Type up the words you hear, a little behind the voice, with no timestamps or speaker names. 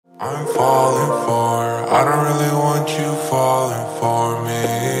I'm falling for, I don't really want you falling for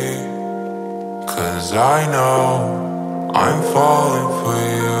me. 'Cause I know I'm falling for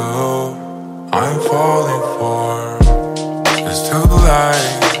you. I'm falling for, it's too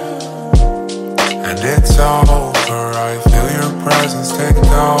late and it's over. I feel your presence take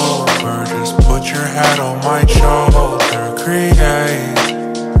over. Just put your head on my shoulder. Create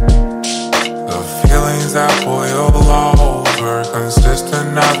the feelings that boil over.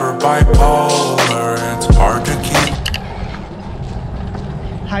 Consistent, never bipolar. It's hard to keep.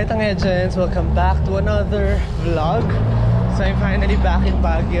 Hi Tha Nge Chins, welcome back to another vlog. So I'm finally back in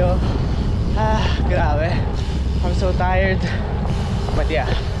Baguio. Grabe. I'm so tired. But yeah,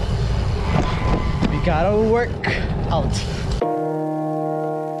 we gotta work out.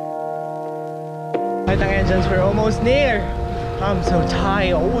 Hi Tha Nge Chins, we're almost near. I'm so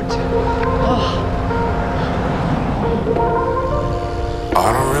tired. I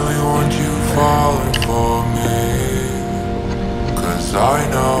don't really want you falling for me. 'Cause I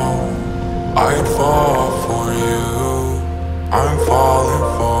know I'd fall for you. I'm falling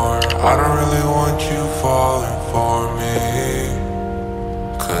for, I don't really want you falling for me.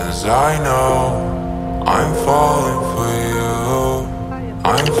 'Cause I know I'm falling for you.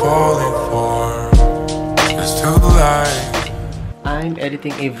 I'm falling for, it's too late. I'm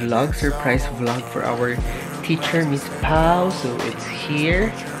editing a vlog, surprise vlog for our teacher, Miss Pao. So it's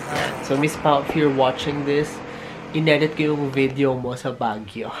here. So Miss Pao, if you're watching this, inedit ko yung video mo sa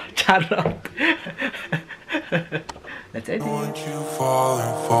Baguio. Charot! Let's edit. I want you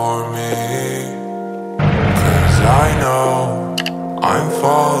falling for me. 'Cause I know I'm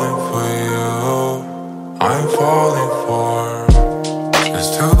falling for you. I'm falling for,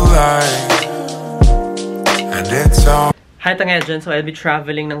 it's too late and it's all. Hi Tha Nge Chins, so I'll be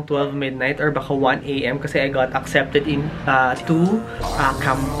traveling ng 12 midnight or baka 1 AM kasi I got accepted in 2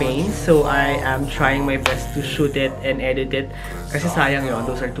 campaigns. So I am trying my best to shoot it and edit it kasi sayang yun,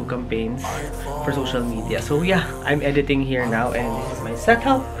 those are 2 campaigns for social media. So yeah, I'm editing here now and this is my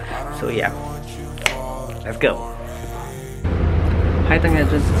setup. So yeah, let's go. Hi Tha Nge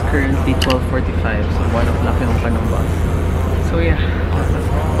Chins, it's currently 12:45, so 1 o'clock yung kanong bus. So yeah,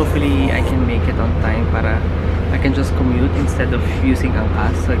 hopefully I can make it on time para I can just commute instead of using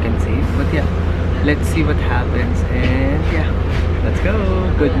angkas so I can save. But yeah, let's see what happens and yeah, let's go.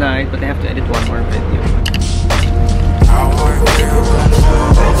 Good night, but I have to edit one more video.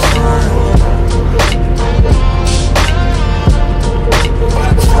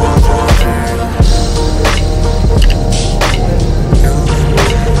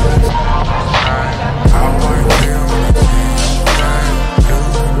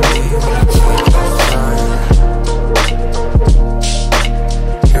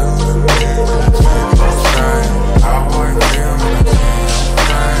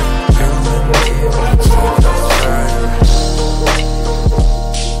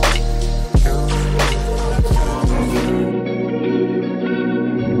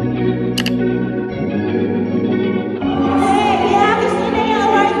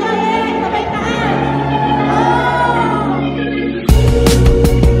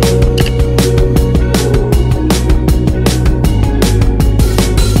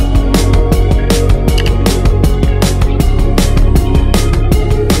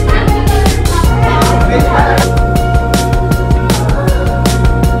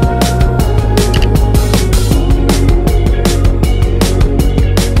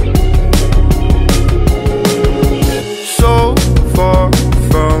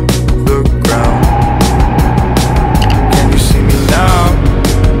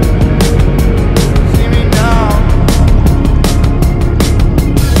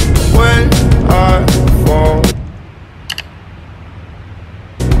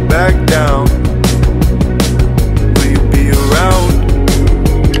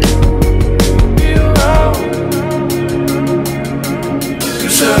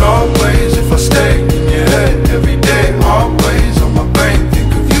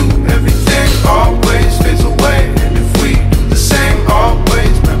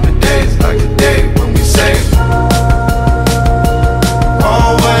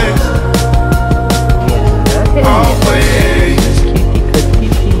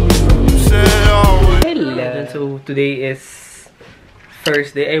 Today is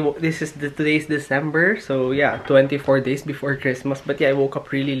Thursday. Today is December, so yeah, 24 days before Christmas. But yeah, I woke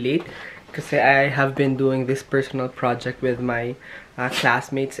up really late because I have been doing this personal project with my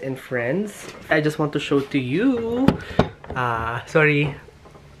classmates and friends. I just want to show to you. Sorry,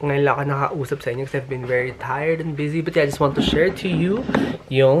 ngayon lang ako nakausap sa inyo kasi I've been very tired and busy. But yeah, I just want to share to you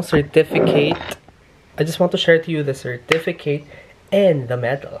yung certificate. I just want to share to you the certificate and the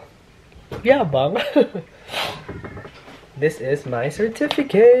medal. Yeah, bang. This is my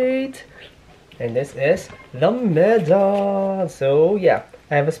certificate. And this is the medal. So, yeah.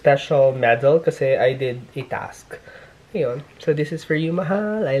 I have a special medal kasi I did a task. Ayun. So, this is for you,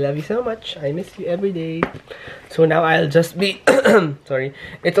 Mahal. I love you so much. I miss you every day. So, now I'll just be... Sorry.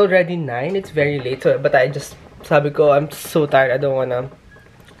 It's already 9. It's very late. So, but I just... Sabi ko, I'm so tired. I don't wanna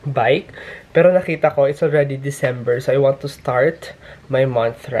bike. Pero nakita ko, it's already December. So, I want to start my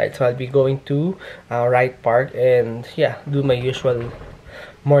month, right? So, I'll be going to Wright Park and, yeah, do my usual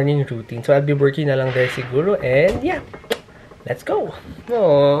morning routine. So, I'll be working na lang there siguro. And, yeah. Let's go.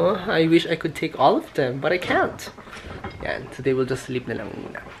 Oh, I wish I could take all of them, but I can't. Yan. So, they will just sleep na lang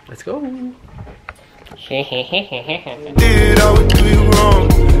muna. Let's go. Did I would do you wrong?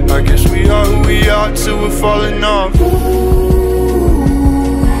 I guess we are who we are till we're falling off.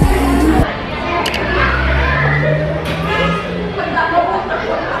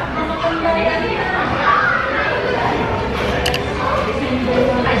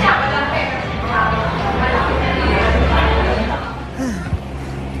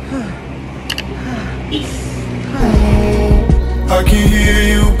 I can hear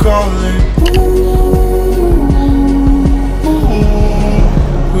you calling.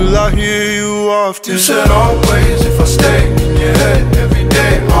 Will I hear you often? You said always if I stay in your head every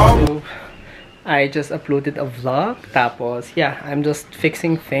day. I just uploaded a vlog. Tapos, yeah, I'm just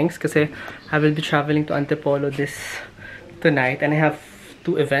fixing things kasi I will be traveling to Antipolo tonight. And I have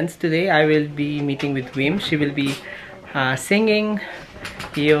 2 events today. I will be meeting with Wim. She will be singing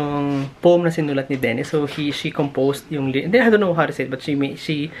yung poem na sinulat ni Dennis. So she composed yung I don't know how to say it, but she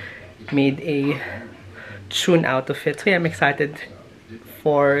made a tune out of it. So yeah, I'm excited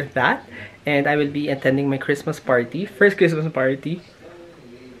for that. And I will be attending my Christmas party, first Christmas party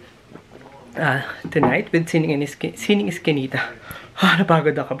tonight with Sining Iskinita.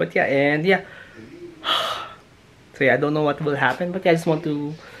 Napagod ako, but yeah, and yeah. So yeah, I don't know what will happen, but yeah, I just want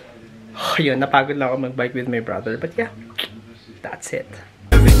to yun, napagod lang ako mag-bike with my brother, but yeah, that's it.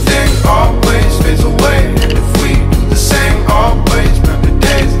 Everything always fades away, and if we do the same always, remember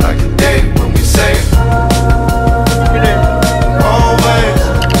days like the day when we say always,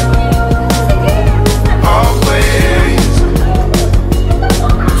 always,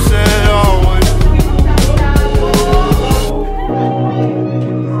 said always.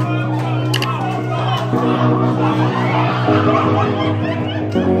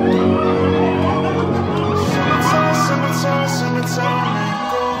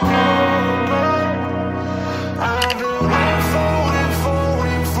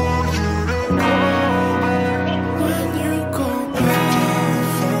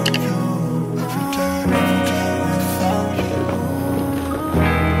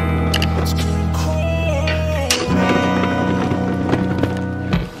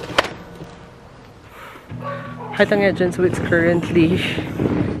 Hi Tha Nge Chin, so it's currently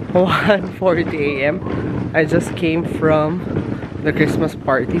 1:40 AM. I just came from the Christmas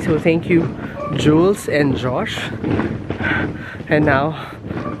party, so thank you Jules and Josh. And now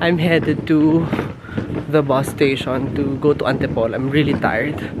I'm headed to the bus station to go to Antipolo. I'm really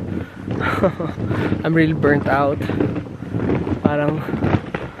tired. I'm really burnt out. Parang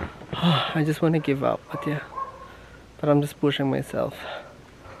I just want to give up, but yeah, but I'm just pushing myself.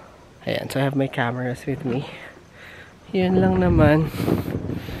 Ayan, so I have my cameras with me. Yan lang naman.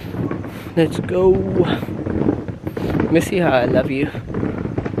 Let's go. Miss you, ha? I love you.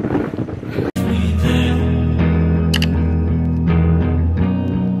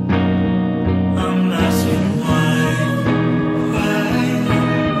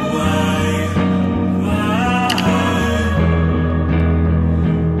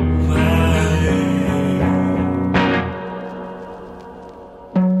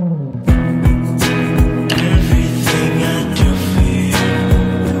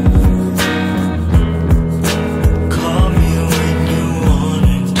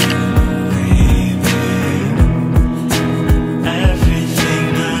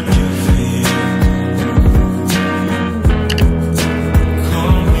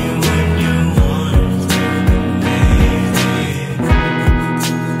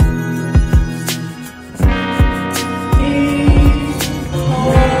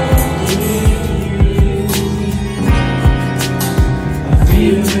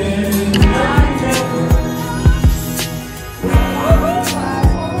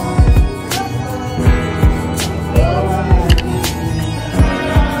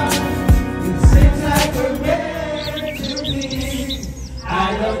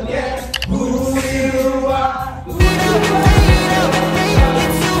 I don't care.